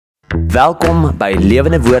Welkom by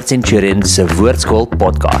Lewende Woord Centurion se Woordskool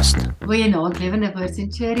podcast. Goeienaand, Lewende Woord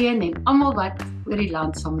Centurion en almal wat oor die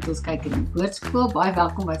land saam met ons kyk in die Woordskool. Baie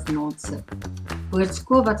welkom by vanaand se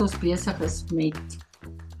Woordskool wat ons besig is met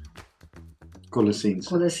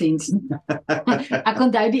Kolosensse. Ek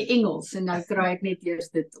onthou die Engels en nou kry ek net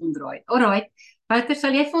eers dit omdraai. Alright, Wouter,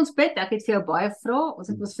 sal jy vir ons bid? Ek het vir jou baie vrae.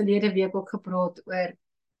 Ons het ons verlede week ook gepraat oor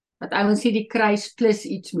dat ouens nie die kruis plus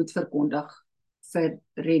iets moet verkondig vir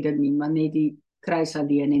redding nie, maar net die kruis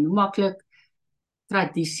alleen en hoe maklik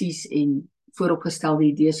tradisies en vooropgestelde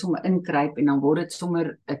idees sommer inkruip en dan word dit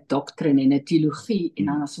sommer 'n doktrine en 'n teologie en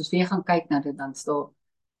dan as ons weer gaan kyk na dit dan staan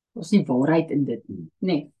ons nie waarheid in dit nie.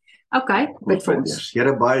 Nee. Okay, bid vir ons.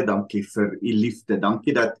 Here, baie dankie vir u liefde.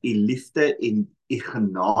 Dankie dat u liefde en u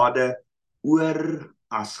genade oor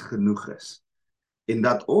as genoeg is. En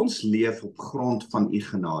dat ons leef op grond van u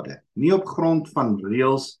genade, nie op grond van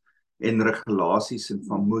reëls en regulasies en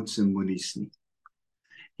van moeds en moenies nie.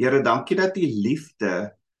 Here, dankie dat die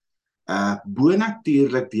liefde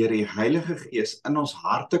bonatuurlik deur die Heilige Gees in ons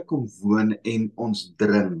harte kom woon en ons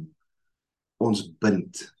dring, ons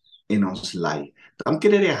bind en ons lei. Dankie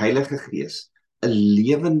dat die Heilige Gees 'n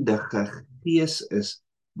lewendige gees is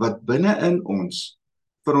wat binne in ons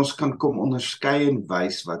vir ons kan kom onderskei en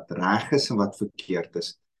wys wat reg is en wat verkeerd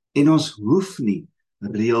is. En ons hoef nie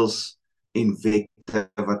reëls en wette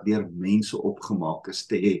wat deur mense opgemaak is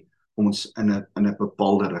te hê om ons in 'n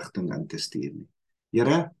bepaalde rigting in te stuur nie.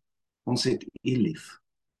 Here, ons het u lief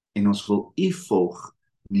en ons wil u volg,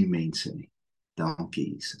 nie mense nie.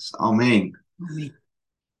 Dankie Jesus. Amen. Amen.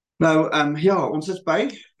 Nou, ons is by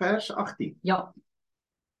vers 18. Ja.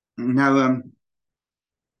 Nou,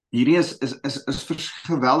 hierdie is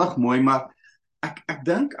geweldig mooi, maar ek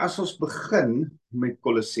dink as ons begin met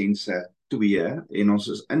Kolosensse 2, en ons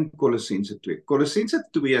is in Kolosensse 2. Kolosensse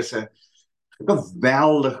 2 is 'n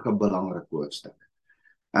geweldige belangrike hoofstuk.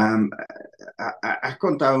 Ek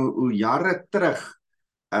onthou hoe jare terug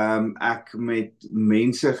ek met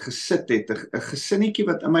mense gesit het, 'n gesinnetjie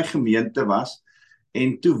wat in my gemeente was,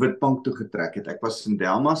 en toe Witbank toe getrek het. Ek was in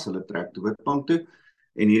Delmas, hulle trek toe Witbank toe,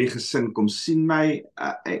 en hierdie gesin kom sien my,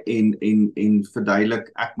 en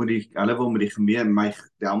verduidelik, hulle wil met my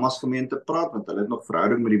Delmas gemeente praat, want hulle het nog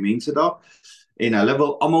verhouding met die mense daar, en hulle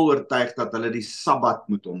wil almal oortuig dat hulle die Sabbat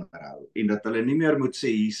moet onderhou, en dat hulle nie meer moet sê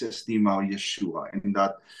Jesus nie, maar Yeshua, en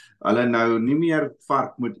dat hulle nou nie meer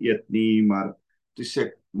vark moet eet nie, maar toe sê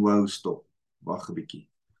ek, wow, stop, wag 'n bietjie.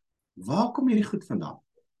 Waar kom hierdie goed vandaan?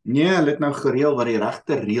 Nee, hulle het nou gereël wat die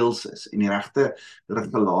regte reëls is, en die regte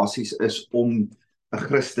regulasies is om 'n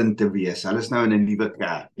Christen te wees. Hulle is nou in 'n nuwe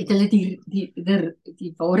kerk. Het hulle die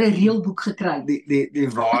ware reëlboek gekry? Die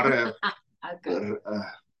ware Okay.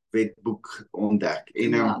 wetboek ontdek.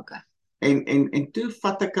 En, Ja, okay. en toe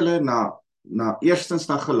vat ek hulle eerstens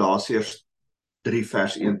na Galasiërs 3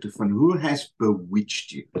 vers 1 toe, van who has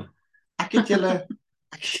bewitched you? Ek het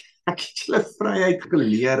julle vryheid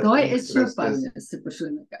geleer. Daai is so Paulus se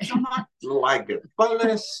persoonlikheid. Like it.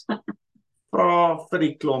 Paulus vra vir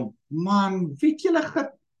die klomp, man, weet julle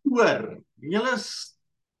getoor? Julle is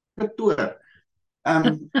getoor.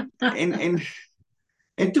 En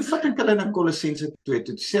toe vat ek hulle na Kolosensse 2,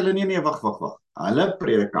 toe sê hulle, nee, wag. Hulle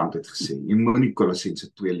predikant het gesê, jy moet nie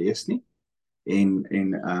Kolosensse 2 lees nie, en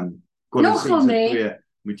Kolosensse 2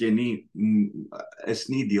 moet jy nie, is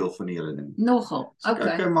nie deel van die hele ding. Nogal,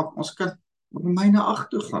 okay. Okay, maar ons kan Romeine 8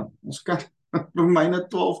 toe gaan, ons kan Romeine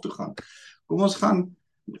 12 toe gaan. Kom ons gaan,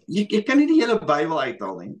 jy kan nie die hele Bybel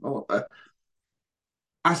uithaal nie.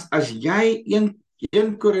 As jy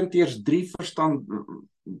 1 Korintiërs 3 verstaan,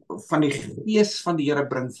 van die gees van die Here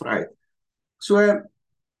bring vryheid. So,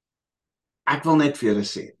 ek wil net vir julle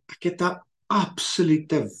sê, ek het 'n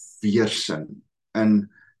absolute weerstand in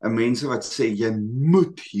mense wat sê, jy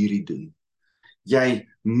moet hierdie doen. Jy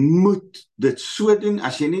moet dit so doen,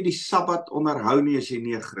 as jy nie die Sabbat onderhou nie, as jy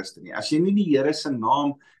nie 'n Christen nie. As jy nie die Here se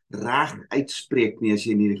naam reg uitspreek nie, as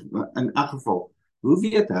jy nie, in elk geval, hoe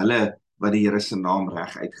weet hulle wat die Here se naam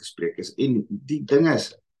reg uitgespreek is? En die ding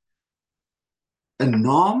is, 'n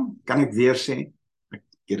naam, kan ek weer sê, ek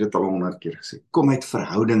het dit al 100 keer gesê, kom uit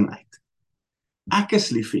verhouding uit. Ek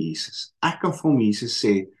is lief vir Jesus. Ek kan vir hom Jesus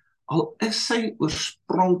sê, al is sy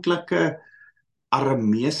oorspronklike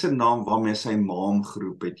Arameese naam waarmee sy ma hom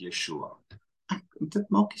geroep het, Yeshua. Dit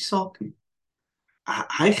maak nie saak nie.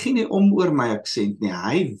 Hy gee nie om oor my aksent nie.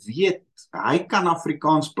 Hy weet, hy kan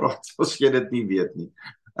Afrikaans praat, as jy dit nie weet nie.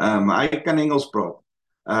 Hy kan Engels praat.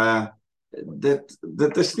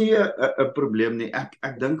 Dit is nie 'n probleem nie.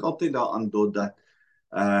 Ek dink altyd daaraan dat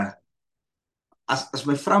as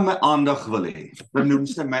my vrou my aandag wil hê, dan noem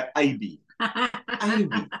sy my Aibi.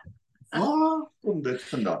 Waar kom dit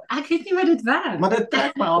vandaan? Ek weet nie wat dit werk. Maar dit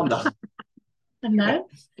trek my aandag. Nou,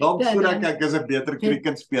 Dalk Ja, voordat dan- ek is 'n beter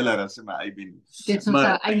cricketspeler as in my eie. dit is ons Maar-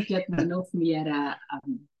 nou eintlik min of meer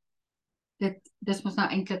dis mos nou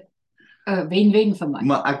eintlik 'n wen-wen vir my.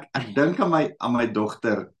 Maar ek dink aan my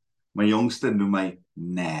dogter, my jongste noem my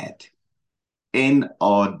Nad.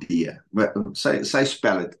 N-A-D. Sy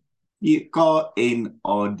spel dit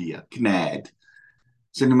K-N-A-D, Knad.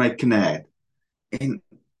 Sy noem my Knad. En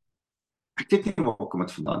ek weet nie waar kom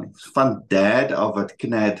dit vandaan nie. Van dad af wat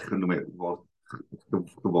Knad genoem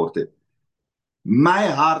geword het. My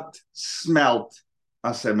hart smelt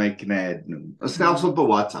as sy my Knad noem. Selfs op 'n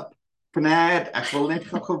WhatsApp. Knad, ek wil net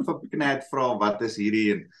gou vir Knad vra wat is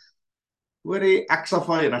hierdie en hoorie, ek sal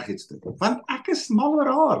vir enigiets doen. Want ek is mal oor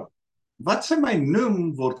haar. Wat sy my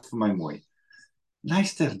noem word vir my mooi.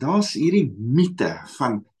 Luister, daar's hierdie mite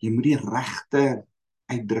van jy moet die regte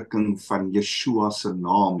uitdrukking van Yeshua se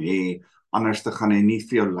naam hê, anders te gaan hy nie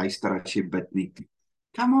vir jou luister as jy bid nie.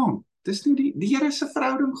 Come on, dis nie die Here se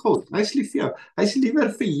verhouding God. Hy's lief vir jou. Hy's liewer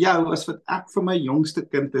vir jou as wat ek vir my jongste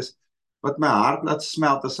kind is wat my hart laat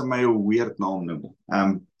smelt as hy my 'n weird naam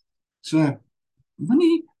noem. So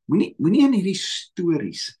moenie in hierdie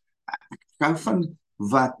stories. Ek hou van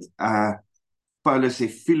wat Paulus sê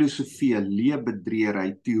filosofie,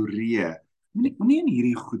 leebedreerheid, teorieë. Moenie in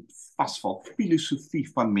hierdie goed vasval, filosofie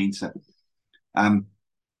van mense.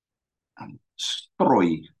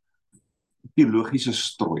 Strooi, teologiese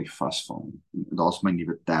strooi vasval. Daar's my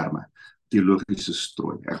nuwe terme. Teologiese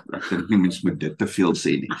strooi. Ek dink nie mens moet dit te veel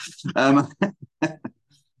sê nie.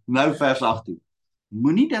 Nou vers 18.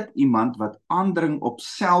 Moenie dat iemand wat aandring op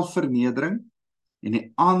selfvernedering en die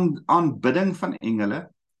aanbidding van engele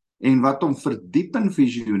en wat hom verdiep in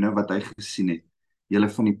visioene wat hy gesien het, julle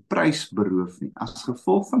van die prys beroof nie. As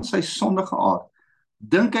gevolg van sy sondige aard,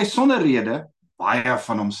 dink hy sonder rede baie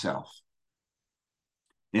van homself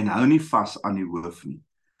en hou nie vas aan die hoof nie,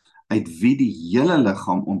 uit wie die hele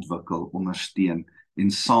liggaam ontwikkel, ondersteun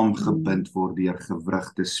en saamgebind word deur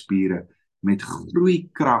gewrigte spiere met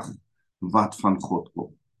groeikrag wat van God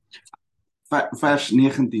kom. Vers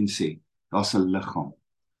 19 sê, daar's 'n liggaam.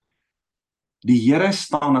 Die Here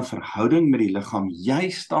staan 'n verhouding met die liggaam, jy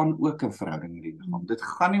staan ook 'n verhouding met die liggaam. Dit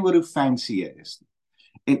gaan nie oor hoe fancy jy is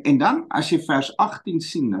nie. En dan as jy vers 18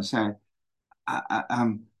 sien, dan sê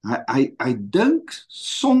hy dink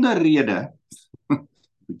sonder rede,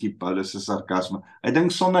 bietjie Paulus se sarkasme, hy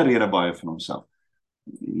dink sonder rede baie van homself.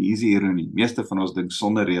 Hier is die ironie, meeste van ons dink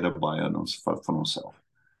sonder rede baie van onsself.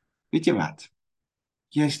 Weet jy wat?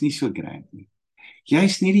 Jy is nie so grand nie. Jy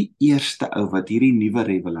is nie die eerste ou wat hierdie nuwe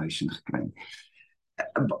revelation gekry het.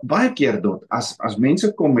 Baie keer as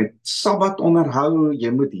mense kom met Sabbat onderhou, jy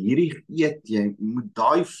moet hierdie eet, jy moet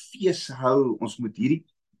daai fees hou, ons moet hierdie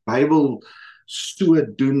Bybel so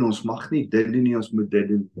doen, ons mag nie dit doen nie, ons moet dit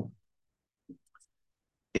doen.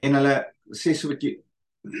 En hulle sê so wat jy,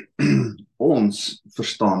 ons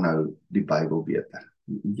verstaan nou die Bybel beter.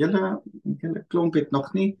 Julle klomp het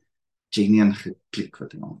nog nie Geniet geklik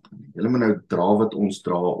wat in aan kan. Julle moet nou dra wat ons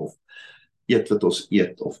dra, of eet wat ons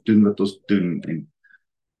eet, of doen wat ons doen, en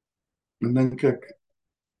dan dink ek,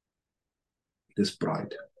 dis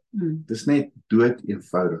pride. Dis net dood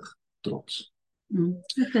eenvoudig trots.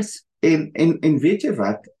 Dit is, En weet jy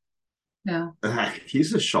wat? ja,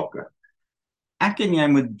 Hier's 'n shocker. Ek en jy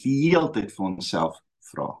moet die hele tyd vir onsself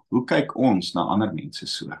vra, hoe kyk ons na ander mense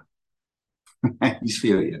so? Hier's vir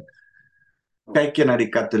jou een. Kyk jy na die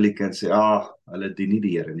Katolieke en sê, hulle dien nie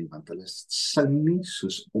die Here nie, want hulle sing nie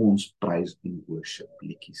soos ons praise en worship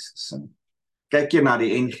liedjies sing. Kyk jy na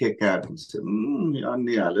die NG Kerk en sê, ja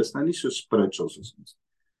nee, hulle is nou nie so spiritual soos ons.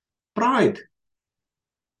 Pride.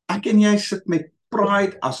 Ek en jy sit met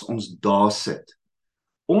pride as ons daar sit.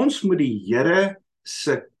 Ons moet die Here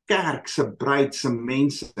se kerk, se bruid, se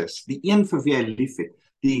mense, die een vir wie hy lief het,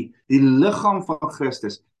 die liggaam van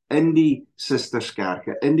Christus, in die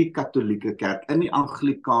sisterskerke, in die Katolieke kerk, in die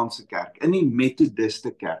Anglikaanse kerk, in die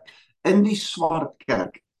Methodiste kerk, in die swart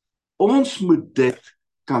kerk. Ons moet dit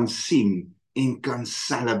kan sien en kan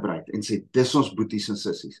celebrate en sê, dis ons boeties en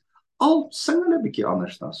sissies. Al sing hulle 'n bietjie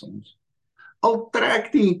anders as ons. Al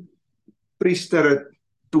trek die priester 'n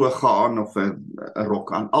toga aan of 'n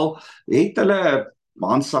rok aan. Al het hulle 'n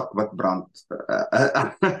handsak wat brand.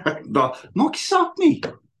 Maak saak nie.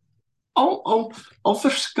 Al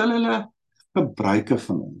verskil hulle gebruike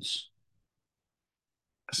van ons.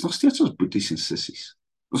 Is nog steeds ons boeties en sissies.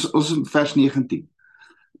 Ons in vers 19.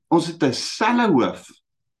 Ons het 'n selle hoof.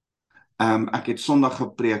 Ek het Sondag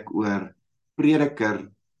gepreek oor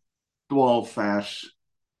Prediker 12 vers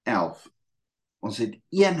 11. Ons het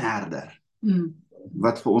een herder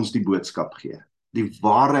wat vir ons die boodskap gee. Die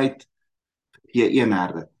waarheid gee een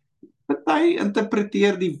herde. Party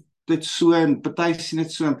interpreteer dit so en party sien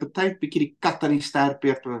dit so en party bietjie die kat aan die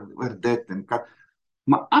sterpeerd oor dit en kat.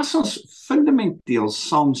 Maar as ons fundamenteel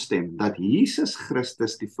saamstem dat Jesus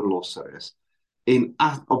Christus die verlosser is en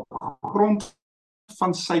op grond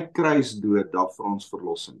van sy kruisdood daar vir ons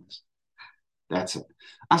verlossing is. That's it.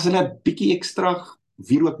 As hulle bietjie ekstra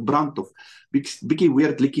wierook brand of bietjie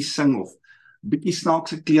weird liedjies sing of bietjie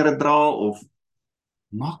snaakse klere dra of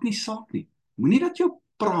maak nie saak nie. Moenie dat jou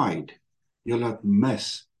pride jou laat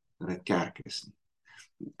mis dat dit kerk is nie.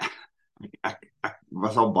 Ek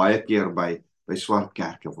was al baie keer by swart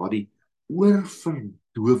kerke waar die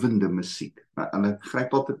oorverdowende musiek. En ek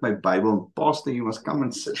gryp altyd my Bybel en pastor, you must come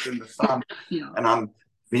and sit in the sun. Ja. En dan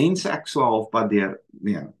wens ek so halfpad deur,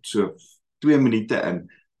 nee, so 2 minute in,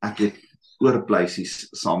 ek het oorpleisies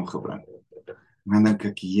saamgebring. En dan dink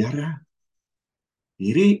ek, Here,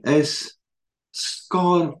 hierdie is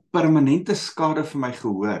permanente skade vir my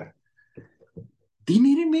gehoor. Dien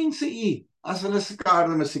hierdie mense u, as hulle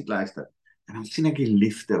harde musiek luister. En dan sien ek die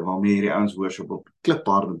liefde waarmee hierdie ouens worship op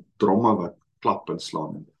klipharde dromme wat klap en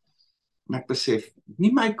slaan. En ek besef,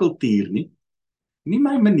 nie my kultuur nie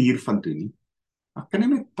my manier van doen nie. Ek kan nie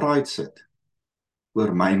met pride sit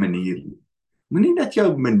oor my manier nie. Moenie dat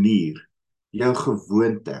jou manier, jou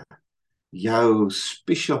gewoonte, jou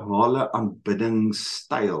spesiale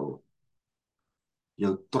aanbiddingstyl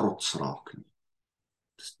jou trots raak nie.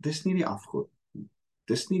 Dis nie die afgod nie.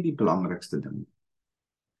 Dis nie die belangrikste ding.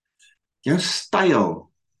 Jou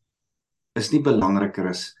styl is nie belangriker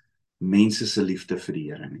as mense se liefde vir die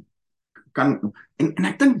Here nie. En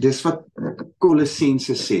ek dink dis wat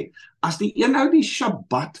Kolosensse sê. As die een ou die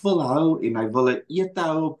Shabbat wil hou en hy wil 'n ete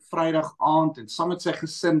hou op Vrydag aand en saam met sy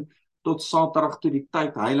gesin tot Saterdag toe die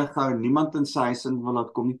tyd heilig hou en niemand in sy huis in wil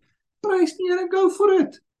laat kom nie, prys die Here, go for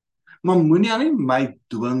it. Maar moenie aan my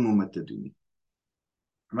dwing om dit te doen nie.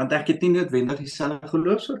 Want ek het nie noodwendig dieselfde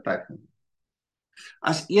geloofsoortuiging.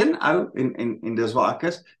 As een ou, en dis waar ek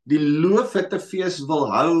is, die loofhuttefees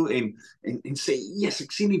wil hou en sê, yes,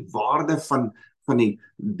 ek sien die waarde van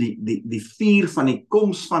die vier van die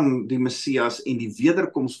koms van die Messias en die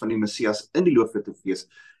wederkoms van die Messias in die loofhuttefees.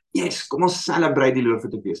 Yes, kom ons celebrate die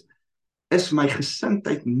loofhuttefees. Is my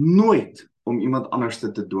gesindheid nooit om iemand anders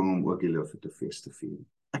te dwing om ook die loofhuttefees te vier.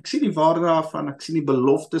 Ek sien die waarde daarvan, ek sien die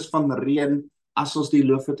beloftes van reën as ons die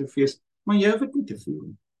loofhuttefees, maar jy hoef dit nie te vier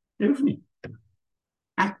nie. Jy hoef nie.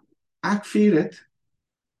 Ek vier dit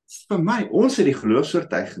vir my. Ons het die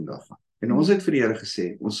geloofsoortuiging daarvan. En ons het vir die Here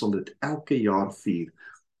gesê, ons sal dit elke jaar vier.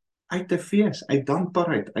 Uit 'n fees, uit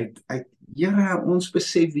dankbaarheid, uit Here, ons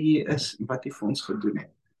besef wie U is en wat U vir ons gedoen het.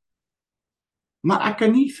 Maar ek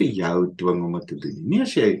kan nie vir jou dwing om dit te doen nie. Nie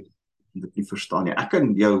as jy dit nie verstaan nie. Ek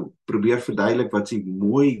kan jou probeer verduidelik wat die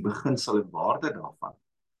mooi beginsel en waarde daarvan.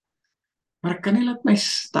 Maar ek kan nie laat my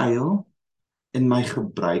styl en my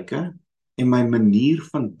gebruike en my manier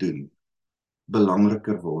van doen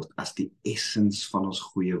belangriker word as die essens van ons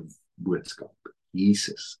goeie boodskap,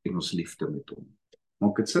 Jesus en ons liefde met hom.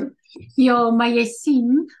 Maak dit sin? Ja, maar jy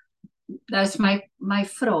sien, dis my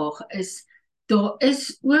vraag is, daar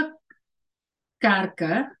is ook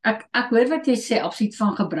kerke, ek hoor wat jy sê, absoluut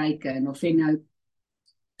van gebruike, en of jy nou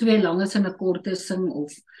 2 langes en 'n korte sing,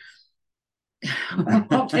 of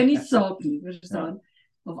maak jy nie saak nie, verstaan?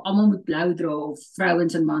 Of almal moet blou dra, of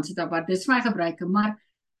vrouens en mans het apart, dis my gebruike,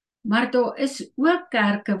 maar daar is ook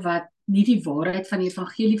kerke wat nie die waarheid van die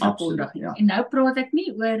evangelie verkondig nie. Ja. En nou praat ek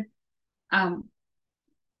nie oor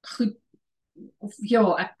goed, of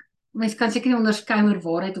ja, mens kan seker nie onderskei oor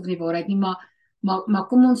waarheid of nie waarheid nie, maar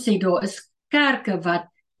kom ons sê, daar is kerke wat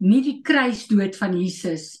nie die kruisdood van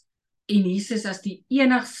Jesus en Jesus as die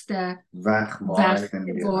enigste Weg,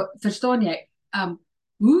 verstaan jy?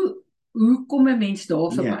 Hoe kom 'n mens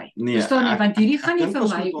daar verby? Nee, verstaan jy? Want hierdie gaan nie vir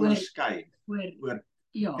my oor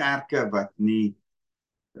ja. kerke wat nie,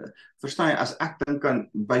 verstaan jy, as ek dink aan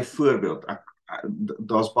byvoorbeeld,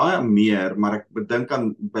 daar's baie meer, maar ek bedink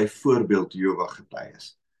aan byvoorbeeld Jehovah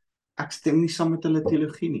getuies. Ek stem nie saam met hulle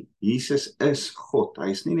teologie nie. Jesus is God, hy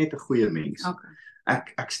is nie net 'n goeie mens. Okay.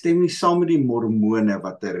 Ek stem nie saam met die mormone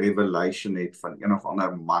wat 'n revelation het van een of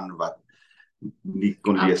ander man wat nie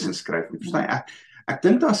kon lees en skryf nie. Verstaan jy? Ek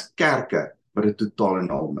dink daar's kerke wat dit totaal en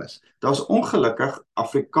al mis. Daar's ongelukkig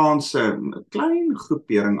klein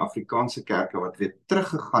groepering Afrikaanse kerke wat weer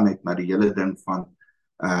teruggegaan het na die hele ding van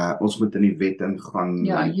ons moet in die wet ingaan.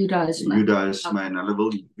 Ja, Judaïsme en hulle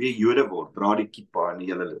wil weer Jode word, dra die kippa en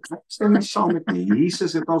die hele ding. Ek stem nie saam met nie.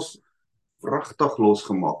 Jesus het ons wragtig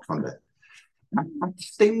losgemaak van dit. Ek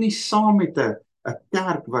stem nie saam met 'n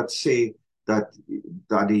kerk wat sê dat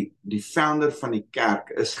die founder van die kerk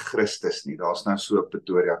is Christus nie. Daar's nou so 'n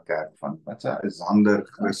Pretoria kerk van, wat is Sander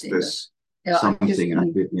Christus, Ja, something,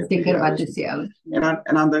 ek weet nie. seker wat is die ou.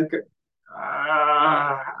 En dan dink ek,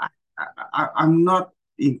 I'm not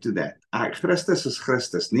into that. Christus is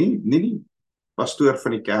Christus, nie die pastoor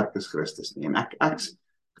van die kerk is Christus nie. En ek's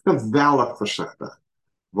geweldig versigtig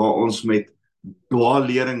waar ons met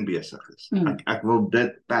dwaallering besig is. Ek wil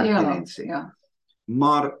dit pertinent sê. Ja.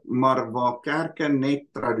 Maar waar kerke net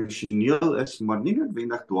tradisioneel is, maar nie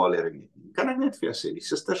noodwendig dwaallering nie. Kan ek net vir jou sê, die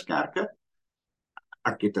sisterskerke,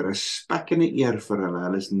 ek het 'n respek en 'n eer vir hulle.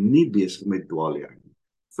 Hulle is nie besig met dwaallering nie.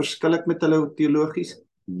 Verskil ek met hulle teologies?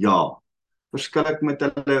 Ja. Verskil ek met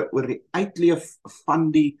hulle oor die uitleef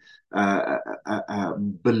van die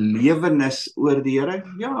belewenis oor die Here?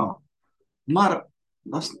 Ja. Maar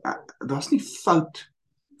daar's nie fout,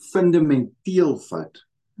 fundamenteel fout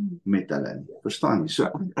met hulle nie. Verstaan jy? So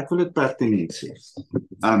ek wil dit pertinent sê.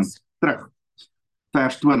 Terug.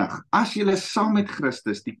 Vers 20. As julle saam met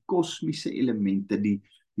Christus die kosmiese elemente, die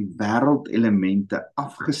wêreldelemente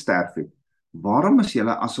afgesterf het, waarom is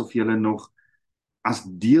julle asof julle nog as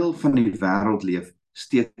deel van die wêreld leef,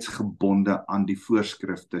 steeds gebonde aan die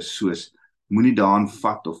voorskrifte soos moenie daaraan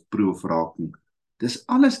vat of proe of raak nie? Dis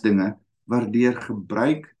alles dinge waardeur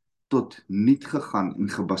gebruik tot niet gegaan en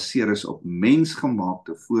gebaseer is op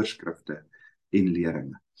mensgemaakte voorskrifte en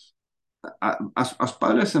leringe. As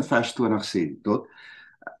Paulus in vers 20 sê,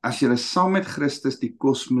 as julle saam met Christus die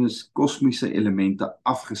kosmiese elemente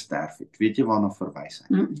afgesterf het, weet jy waarna verwys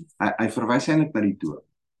hy? Hy verwys eintlik na die doop.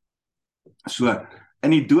 So,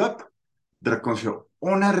 in die doop druk ons jou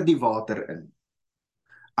onder die water in,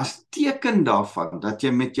 as teken daarvan dat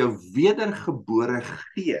jy met jou wedergebore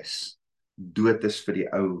gees dood is vir die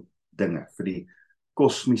ou dinge, vir die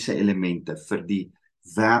kosmiese elemente, vir die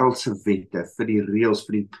wêreldse wette, vir die reëls,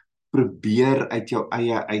 vir die probeer uit jou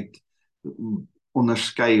eie uit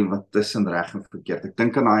onderskei wat tussen reg en verkeerd. Ek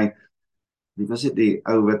dink aan wie was dit, die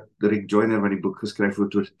ou wat Rick Joyner wat die boek geskryf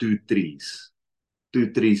het oor two trees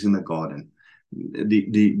in the garden.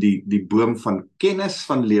 Die boom van kennis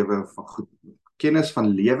van lewe, van goed, kennis van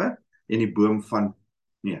lewe en die boom van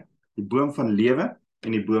lewe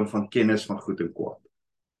en die boom van kennis van goed en kwaad.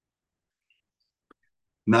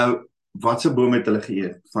 Nou, wat se boom het hulle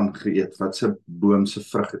geëet? Wat se boom se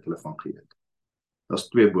vrug het hulle van geëet? Daar's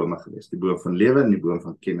 2 bome gewees, die boom van lewe en die boom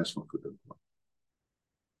van kennis van goed en kwaad.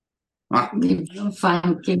 Die boom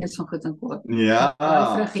van kennis van goed en kwaad. Ja,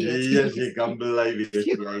 jy kan bly weet,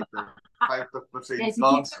 jy het 50%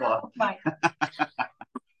 kans gehad.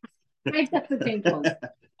 50% kans.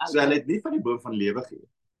 So hulle het nie van die boom van lewe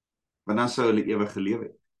geëet, want dan sou hulle ewig gelewe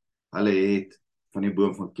het. Hulle het van die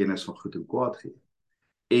boom van kennis van goed en kwaad geëet.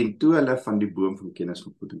 En toe hulle van die boom van kennis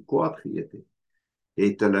van goed en kwaad geëet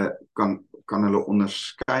het hulle, kan hulle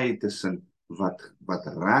onderskei tussen wat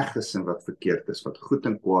reg is en wat verkeerd is, wat goed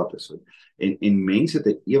en kwaad is. En mense het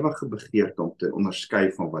 'n ewige begeerte om te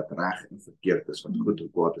onderskei van wat reg en verkeerd is, wat goed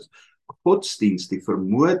en kwaad is. Godsdienst, die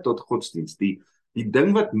vermoë tot godsdienst, die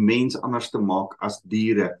ding wat mens anders te maak as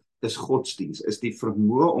diere, is godsdienst, is die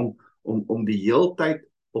vermoë om die heeltyd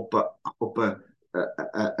op 'n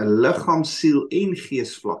liggaam, siel en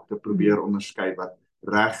gees vlak te probeer onderskei wat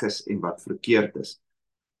reg is en wat verkeerd is.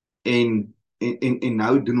 En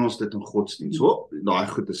nou doen ons dit in godsdienst. So, daai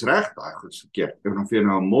goed is reg, daai goed is verkeerd. En of jy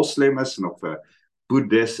nou 'n moslim is, en of 'n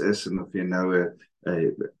boeddhis is, en of jy nou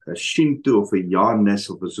 'n Shinto of 'n Janis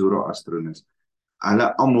of 'n Zoroastrian is,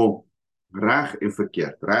 hulle almal reg en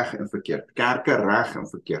verkeerd. Kerke reg en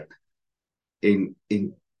verkeerd. En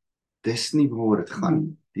dis nie waar dit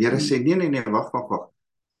gaan. Die Here sê, nee, wag.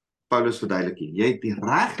 Paulus verduidelik hier, jy het die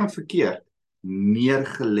reg en verkeerd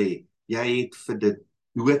neergelê. Jy het vir dit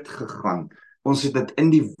dood gegaan. Ons het dit in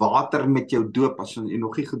die water met jou doop, as jy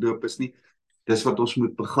nog nie gedoop is nie, dis wat ons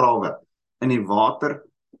moet begrawe. In die water,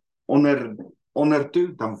 onder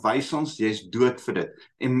toe, dan wys ons, jy is dood vir dit.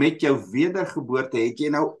 En met jou wedergeboorte het jy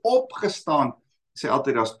nou opgestaan. Ek sê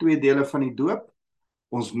altyd, daar's 2 dele van die doop.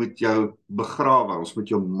 Ons moet jou begrawe, ons moet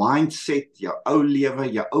jou mindset, jou ou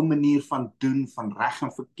lewe, jou ou manier van doen, van reg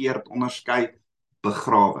en verkeerd onderskei,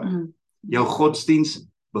 begrawe. Jou godsdienst,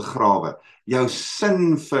 begrawe. Jou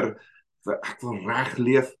sin vir ek wil reg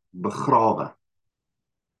leef, begrawe.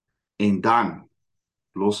 En dan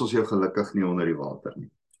los ons jou gelukkig nie onder die water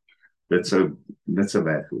nie. Dit sou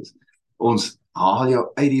weg wees. Ons haal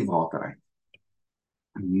jou uit die water uit.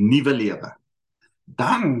 Nuwe lewe.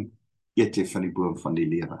 Dan eet jy van die boom van die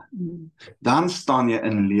lewe. Dan staan jy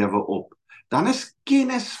in lewe op. Dan is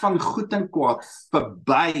kennis van goed en kwaad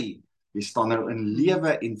verby. Jy staan nou in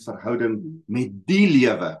lewe en verhouding met die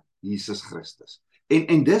lewe, Jesus Christus.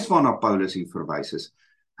 En dis waarna Paulus hier verwys is.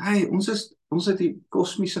 Hey, ons het die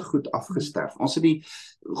kosmiese goed afgesterf. Ons het die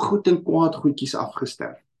goed en kwaad goedjies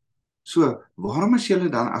afgesterf. So, waarom is julle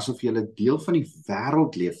dan asof julle deel van die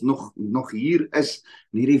wêreld leef, nog hier is,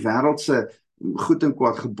 in hierdie wêreldse goed en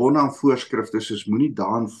kwaad gebonde aan voorskrifte, soos moenie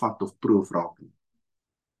daarin vat of proef raak nie.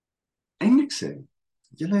 Eintlik sê,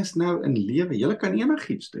 julle is nou in lewe, julle kan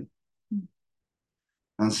enigiets doen.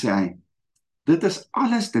 Dan sê hy, dit is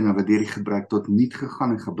alles dinge wat deur die gebruik tot niet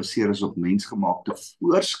gegaan en gebaseer is op mensgemaakte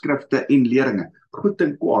voorskrifte en leringe. Goed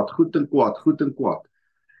en kwaad, goed en kwaad, goed en kwaad.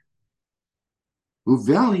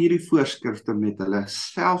 Hoewel hierdie voorskrifte met hulle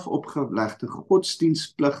selfopgelegde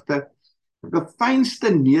godsdienstpligte,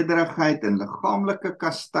 gefynste nederigheid en liggaamlike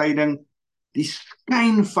kastyding die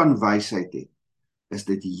skyn van wysheid het, is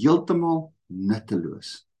dit heeltemal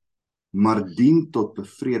nutteloos, maar dien tot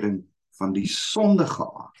bevreding van die sondige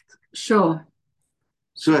aard. Sure.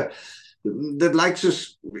 So, dit lyk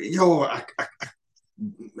soos, ja, ek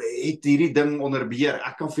het hierdie ding onder beheer,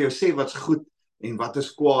 ek kan vir jou sê wat's goed en wat is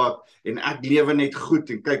kwaad, en ek lewe net goed,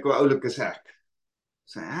 en kyk hoe oulik is ek.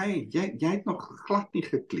 Sê, hey, jy het nog glad nie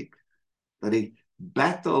geklik, dat die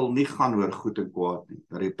battle nie gaan oor goed en kwaad nie,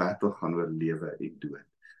 dat die battle gaan oor lewe en dood.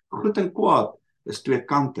 Goed en kwaad is twee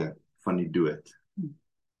kante van die dood.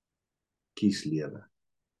 Kies lewe.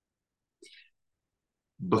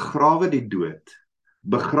 Begrawe die dood,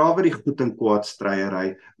 begrawe die goed en kwaad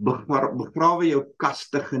stryery, begrawe jou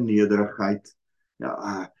kastige nederigheid,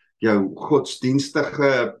 jou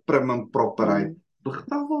godsdienstige prim en properheid,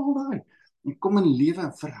 begrawe al daai, en kom in lewe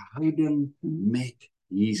in verhouding met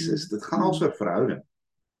Jesus. Dit gaan also oor verhouding.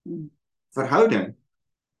 Verhouding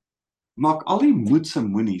maak al die moedse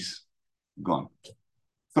moenies gaan.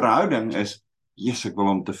 Verhouding is, yes, ek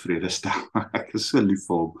wil hom tevrede stel, ek is so lief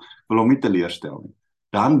vir hom, wil hom nie teleurstel nie.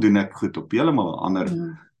 Dan doen ek goed op heeltemal 'n ander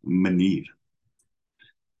manier.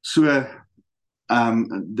 So,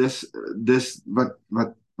 dis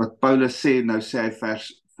wat Paulus sê, nou sê hy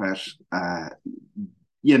vers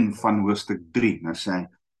 1 van hoofstuk 3, nou sê hy,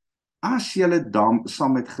 as julle dan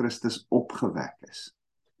saam met Christus opgewek is,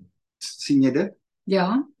 sien jy dit?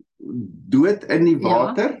 Ja. Dood in die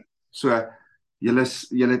water, so, julle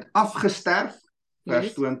het afgesterf,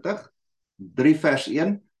 vers 20, 3 vers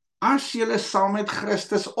 1, as julle saam met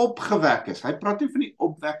Christus opgewek is, hy praat nie van die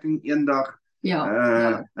opwekking eendag,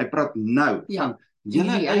 hy praat nou, van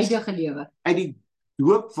julle is uit die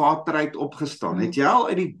doopwater uit opgestaan, het jy al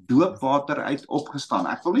uit die doopwater uit opgestaan,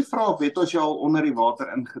 ek wil nie vra of het ons jou al onder die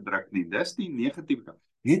water ingedruk nie, dis die negatieve kant,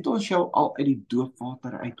 het ons jou al uit die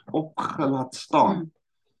doopwater uit opgelaat staan,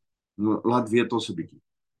 laat weet ons 'n bietjie,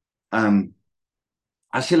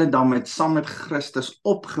 as julle dan saam met Christus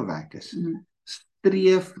opgewek is,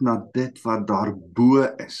 streef na dit wat daarbo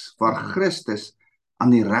is, waar Christus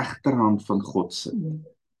aan die regterhand van God sit.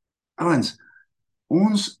 Ouens,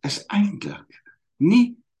 ons is eintlik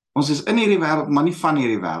nie, ons is in hierdie wêreld, maar nie van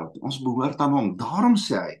hierdie wêreld, ons behoort aan hom. Daarom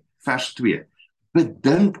sê hy, vers 2,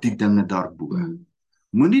 bedink die dinge daarbo.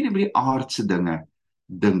 Moenie net by die aardse dinge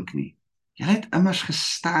dink nie. Julle het immers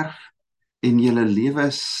gesterf en julle lewe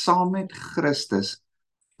is saam met Christus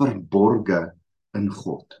verborge in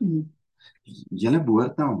God. Julle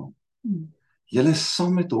behoort na hom. Julle is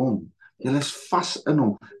saam met hom. Julle is vas in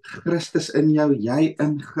hom. Christus in jou, jy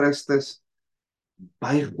in Christus,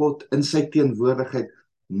 by God, in sy teenwoordigheid.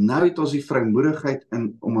 Nou het ons die vrymoedigheid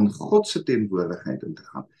om in God se teenwoordigheid in te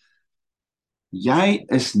gaan. Jy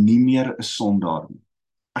is nie meer 'n sondaar nie.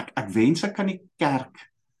 Ek wens ek kan die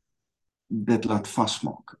kerk dit laat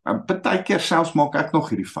vasmaak. Partykeer selfs maak ek nog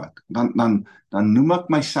hierdie fout. Dan noem ek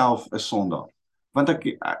myself 'n sondaar. Want ek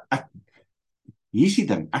hier is die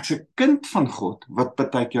ding, ek's 'n kind van God wat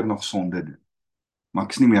partykeer nog sonde doen. Maar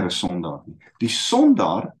ek's nie meer 'n sondaar nie. Die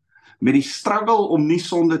sondaar met die struggle om nie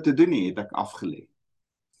sonde te doen nie, het ek afgelê.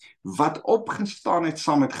 Wat opgestaan het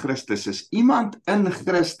saam met Christus is iemand in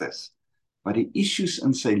Christus wat die issues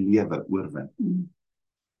in sy lewe oorwin.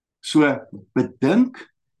 So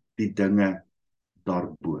bedink die dinge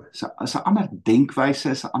daarbo. Is 'n ander denkwyse,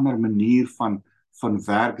 is 'n ander manier van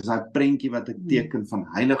werk, is 'n prentjie wat ek teken van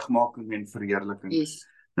heiligmaking en verheerliking. Yes.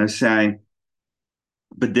 Nou sê hy,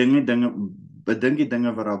 bedink die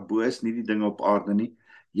dinge wat daarbo is, nie die dinge op aarde nie.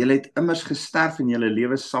 Julle het immers gesterf en julle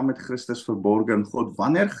lewe saam met Christus verborge in God.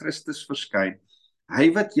 Wanneer Christus verskyn,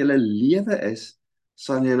 hy wat julle lewe is,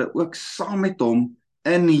 sal julle ook saam met hom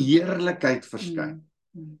in heerlikheid verskyn.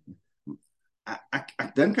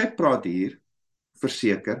 Ek dink hy praat hier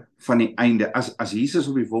verseker van die einde. As Jesus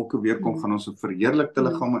op die wolke weer kom, gaan ons 'n verheerlikte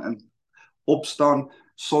liggame in opstaan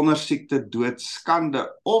sonder siekte, dood, skande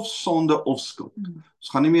of sonde of skuld. Ons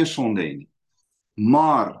gaan nie meer sonde hê nie.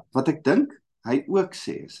 Maar wat ek dink hy ook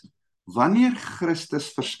sê is, wanneer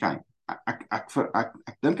Christus verskyn,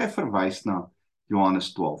 ek dink hy verwys na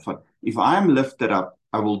Johannes 12, van, if I am lifted up,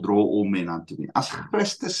 I will draw all men unto me. As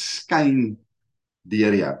Christus skyn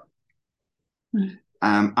deur jou,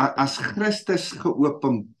 as Christus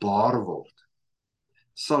geopenbaar word,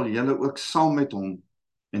 sal julle ook saam met hom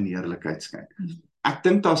in heerlikheid skyn. Ek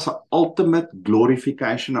dink daar's 'n ultimate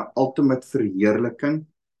glorification, 'n ultimate verheerliking,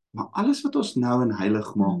 maar alles wat ons nou in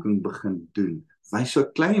heiligmaking begin doen, wys so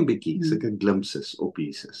 'n klein bietjie sulke glimpses op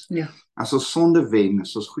Jesus. Ja. As ons sonde wen,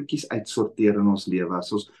 as ons goedjies uitsorteer in ons lewe,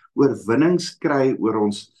 as ons oorwinnings kry oor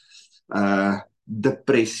ons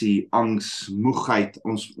depressie, angs, moegheid,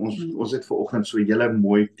 ons het vanoggend so 'n hele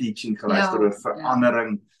mooi teaching geluister oor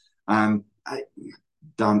verandering,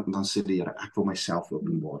 dan sê die Here, ek wil myself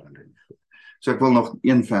openbaar in dit. So ek wil nog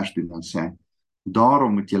een vers doen, dan sê hy,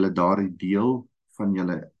 daarom moet julle daardie deel van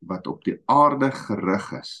julle wat op die aarde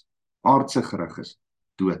gerig is, aardse gerig is,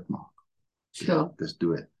 doodmaak. So. Dis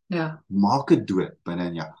dood. Ja. Maak dit dood binne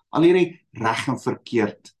in jou. Al hierdie reg en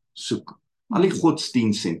verkeerd soek, al die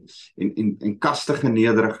godsdiens en kastige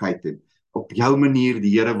nederigheid en op jou manier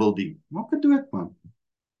die Here wil dien. Maak dit dood, man.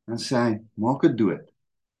 Dan sê hy, maak dit dood.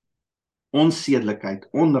 Onsedelikheid,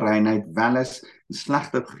 onreinheid, welis,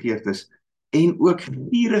 slegte begeertes en ook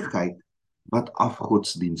gierigheid wat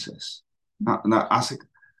afgodsdiens is. Nou as ek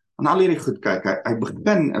aan al hierdie goed kyk, hy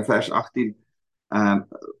begin in vers 18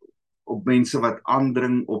 op mense wat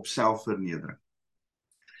aandring op selfvernedering.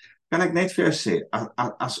 Kan ek net vir jou sê,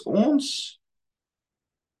 as ons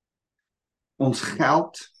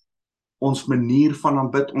geld, ons manier van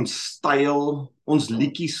aanbid, ons styl, ons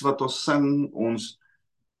liedjies wat ons sing, ons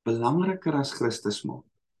belangriker as Christus maak,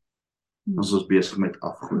 as ons besig met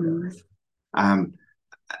afgode.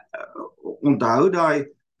 Onthou daai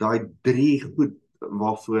 3 goed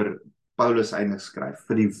waarvoor Paulus eintlik skryf,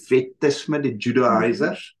 vir die wettisme, die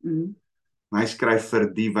Judaizers, hy skryf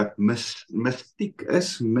vir die wat mystiek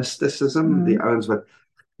is, mysticism, die ouens wat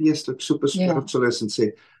geestelik super spiritual is en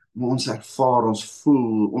sê, maar ons ervaar, ons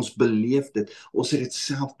voel, ons beleef dit, ons het dit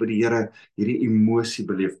self by die Here, hierdie emosie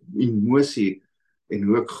beleef, emosie en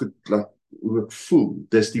hoe ek goed laat, hoe ek voel,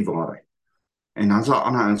 dis die waarheid. En dan is daar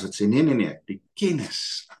ander ouens wat sê, nee, die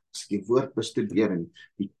kennis, as ek die woord bestudeer en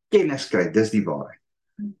die kennis kry, dis die waarheid.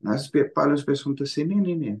 Nou is Paulus besig om te sê,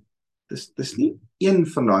 nee, dis nie een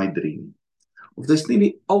van daai 3 nie. Of dis nie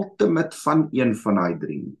die ultimate van een van daai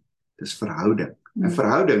 3 nie. Dis verhouding. En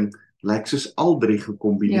verhouding lyk soos al 3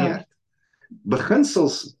 gekombineerd.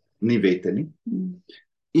 Beginsels nie wette nie.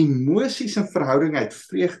 Emosies en verhouding uit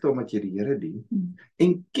vreugde omdat jy die Here dien.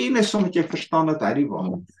 En kennis omdat jy verstaan dat hy die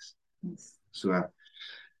waarheid is. So,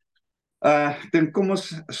 dan kom ons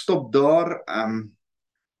stop daar.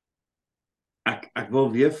 Ek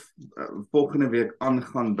wil weer volgende week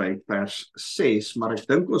aangaan by vers 6, maar ek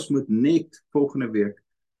dink ons moet net volgende week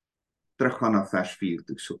teruggaan na vers 4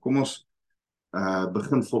 toe. So kom ons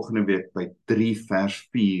begin volgende week by 3 vers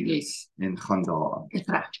 4 en gaan daaraan.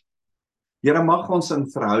 Here, mag ons in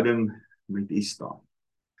verhouding met U staan.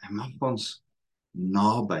 En mag ons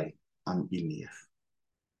naby aan U leef.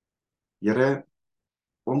 Here,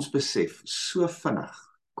 ons besef so vinnig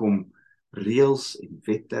kom reëls en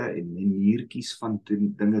wette en maniertjies van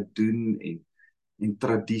dinge doen en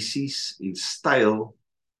tradisies en styl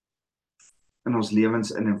in ons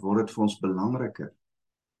lewens in en word dit vir ons belangriker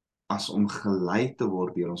as om gelei te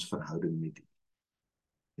word deur ons verhouding met U.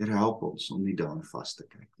 Here, help ons om nie daarin vas te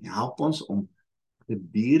kyk nie. Help ons om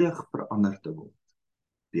gedurig verander te word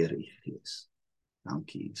deur U Gees.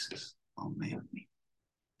 Dankie, Jesus. Amen.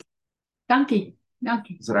 Dankie.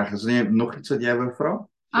 Dis reg, is nie nog iets wat jy wil vra?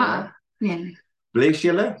 Nee. Bless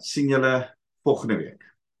julle, sien julle volgende week.